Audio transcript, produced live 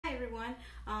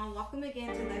everyone. Welcome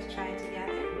again to Let's Try It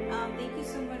Together. Thank you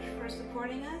so much for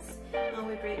supporting us.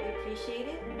 We greatly appreciate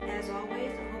it. As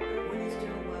always, I hope everyone is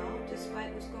doing well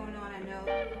despite what's going on. I know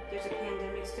there's a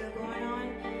pandemic still going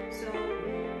on, so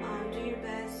do your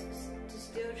best to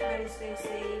still try to stay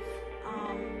safe.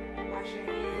 Wash your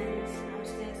hands,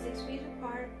 stand 6 feet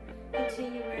apart,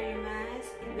 continue wearing your mask,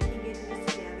 and we can get through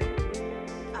this together.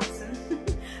 Awesome.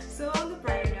 So on the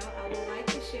brighter note, I would like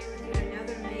to share with you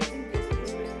another amazing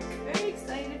business. We're very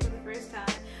excited for the first time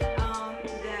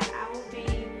that I will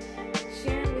be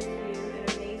sharing with you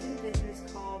an amazing business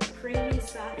called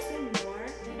Preemiesocks and More.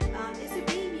 It's a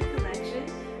baby collection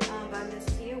by Miss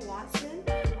Tia Watson.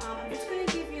 I'm just going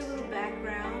to give you a little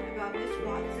background about Miss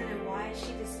Watson and why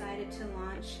she decided to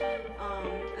launch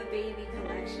a baby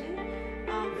collection,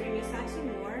 Preemiesocks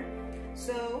and More.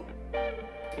 So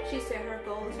she said her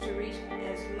goal is to reach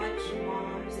as much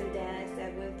moms and dads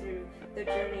that went through the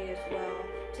journey as well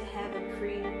to have a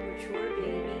premature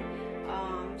baby.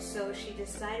 So she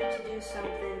decided to do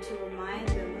something to remind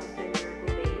them of their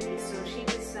miracle baby. So she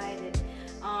decided,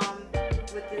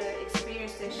 with the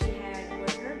experience that she had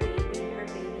with her baby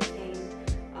came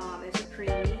as a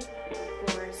preemie,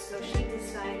 of course. So she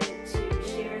decided to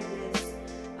share this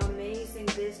amazing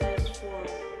business for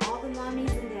all the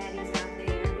mommies and daddies out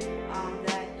there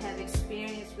that have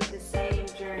experienced with the same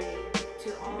journey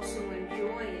to also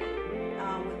enjoy it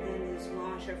within this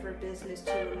launch of her business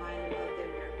to remind them of their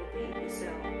miracle baby. So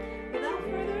without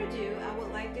further ado, I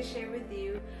would like to share with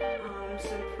you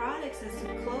some products and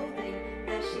some clothing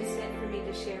that she sent for me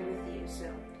to share with you. So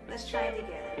let's try it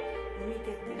together. Let me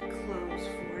get the clothes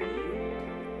for you.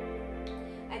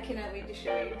 I cannot wait to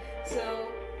show you. So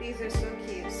these are so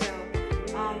cute. So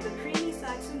the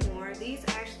Preemiesocks and More, these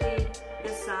actually the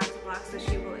size box that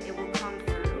it will come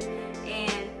through,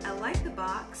 and I like the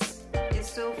box. It's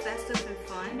so festive and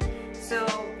fun. So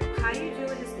how you do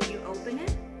it is that you open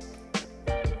it.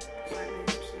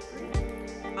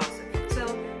 Awesome. So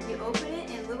you open it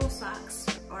and little socks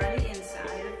are on the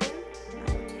inside of them.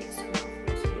 I will take some off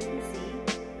so you can see.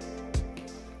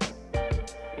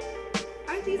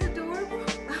 Aren't these adorable?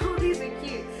 Oh, these are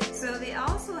cute. So they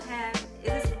also have,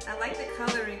 I like the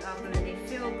coloring of them, and they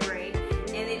feel great.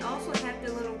 And they also have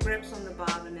the little grips on the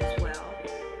bottom as well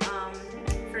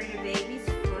for your baby's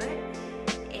foot.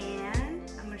 And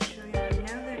I'm going to show you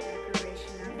another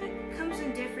decoration of it. It comes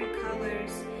in different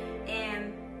colors.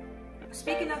 And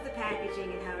speaking of the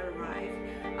packaging and how it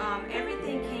arrived,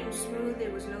 everything came smooth.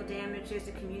 There was no damages.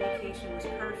 The communication was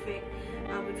perfect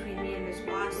between me and Ms.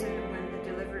 Watson when the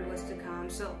delivery was to come.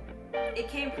 So it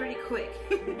came pretty quick.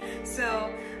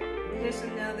 So here's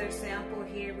another sample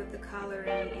here with the coloring,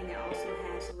 and it also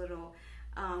has a little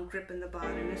grip in the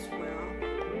bottom as well.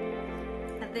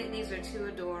 I think these are too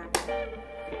adorable.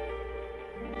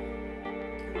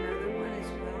 Another one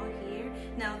as well here.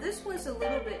 Now this one's a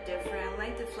little bit different. I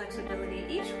like the flexibility.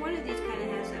 Each one of these kind of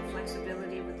has that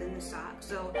flexibility within the sock,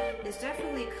 so it's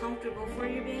definitely comfortable for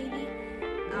your baby.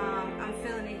 I'm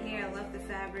feeling it here. I love the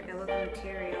fabric. I love the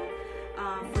material.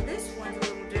 For this one's a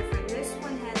little different. This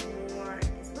one has more.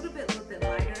 It's a little bit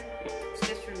lighter. It's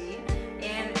just for me.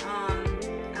 And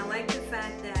I like the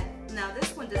fact that now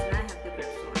this one does not have the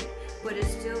grips on it, but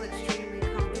it's still extremely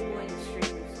comfortable and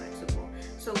extremely flexible.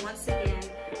 So once again,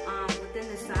 within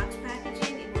the socks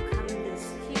packaging, it will come in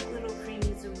this cute little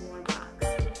Preemies and More box.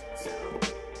 So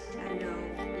I know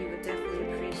you would definitely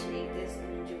appreciate this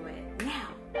and enjoy it. Now,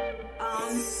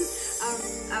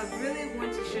 I really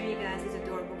want to show you guys these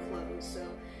adorable clothes. So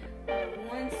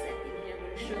 1 second here, I'm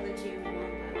going to show them to you one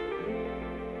by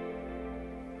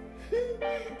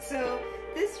one. So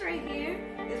this right here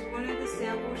is one of the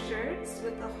sample shirts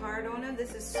with the heart on it.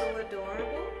 This is so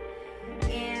adorable.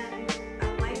 And I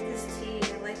like this tee.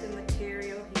 I like the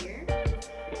material here.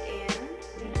 And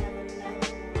we have another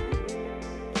one.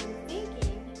 I'm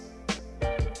thinking,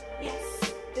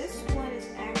 yes, this one is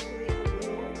actually a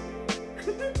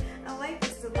little, I like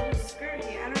this, a little skirt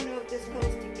here. I don't know if this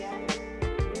goes together.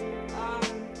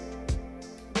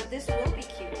 But this will be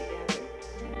cute together.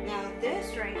 Now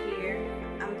this right here,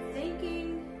 I'm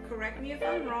thinking, correct me if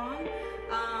I'm wrong,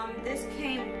 this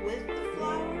came with the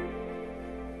flower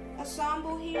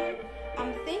ensemble here.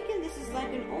 I'm thinking this is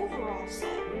like an overall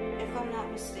set, if I'm not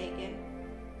mistaken.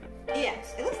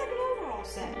 Yes, it looks like an overall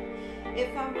set.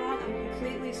 If I'm wrong, I'm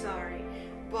completely sorry.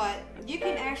 But you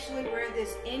can actually wear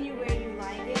this anywhere you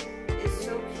like it. It's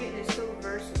so cute and it's so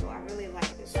versatile. I really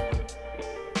like this one.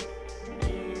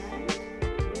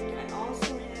 And I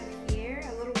also have here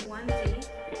a little onesie.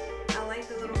 I like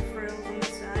the little frills on the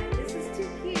side. This is too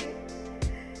cute.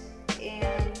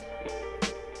 And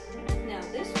now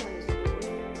this one is adorable.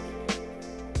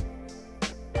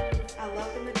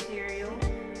 material.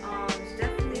 It's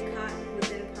definitely cotton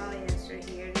within polyester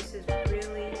here. This is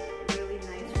really, really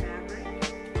nice fabric.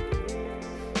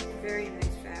 Very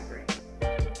nice fabric.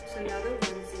 It's another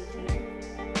onesie here.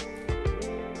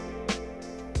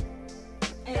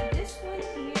 And this one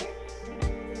here,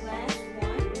 the last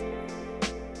one,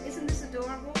 isn't this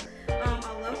adorable? I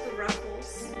love the ruffles.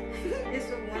 It's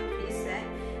a one-piece set,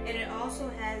 and it also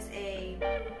has a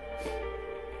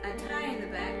tie in the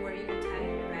back where you can tie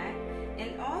your back.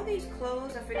 And all these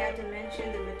clothes, I forgot to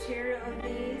mention, the material of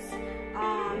these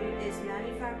is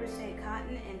 95%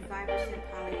 cotton and 5%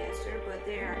 polyester, but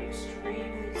they are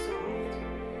extremely soft.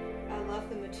 I love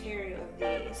the material of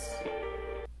these.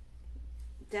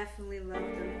 Definitely love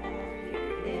them all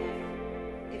here.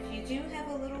 And if you do have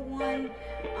a little one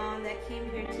that came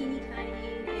here teeny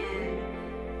tiny, and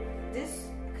this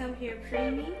come here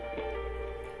preemie,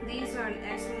 these are an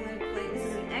excellent place. This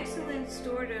is an excellent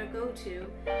store to go to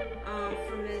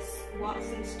for Miss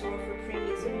Watson's store for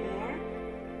preemies and more.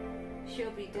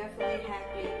 She'll be definitely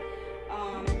happy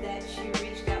that she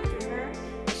reached out to her.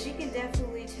 She can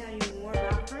definitely tell you more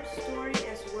about her story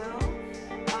as well,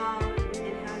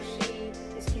 and how she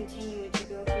is continuing to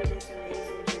go through this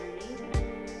amazing journey.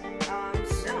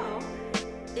 So,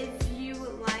 if you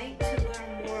would like to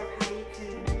learn more of how you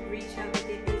can reach out to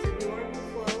get these adorable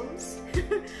clothes,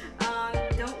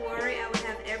 don't worry, I will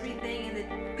have everything in the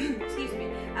excuse me,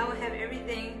 I will have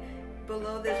everything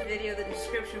below this video, the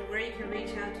description, where you can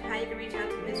reach out to, how you can reach out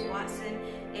to Miss Watson,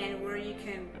 and where you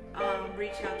can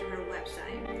reach out to her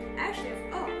website. Actually,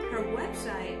 her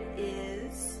website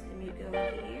is, let me go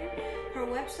here. Her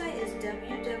website is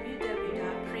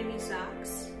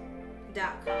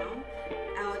www.preemiesocks.com.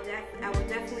 I will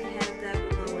definitely have that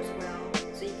below as well,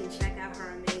 so you can check out her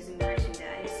amazing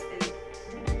merchandise, and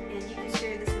you can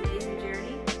share this amazing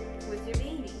journey with your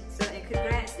baby. So, and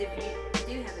congrats if you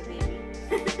do have a baby.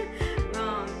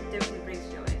 Definitely brings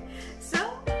joy. So,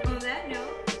 on that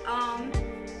note,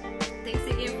 thanks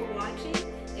again for watching.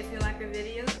 If you like our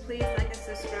videos, please like and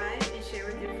subscribe and share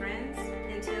with your friends.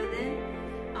 Until then,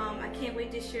 I can't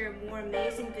wait to share more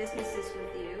amazing businesses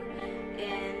with you.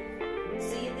 And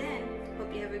see you then.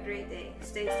 Hope you have a great day.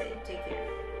 Stay safe. Take care.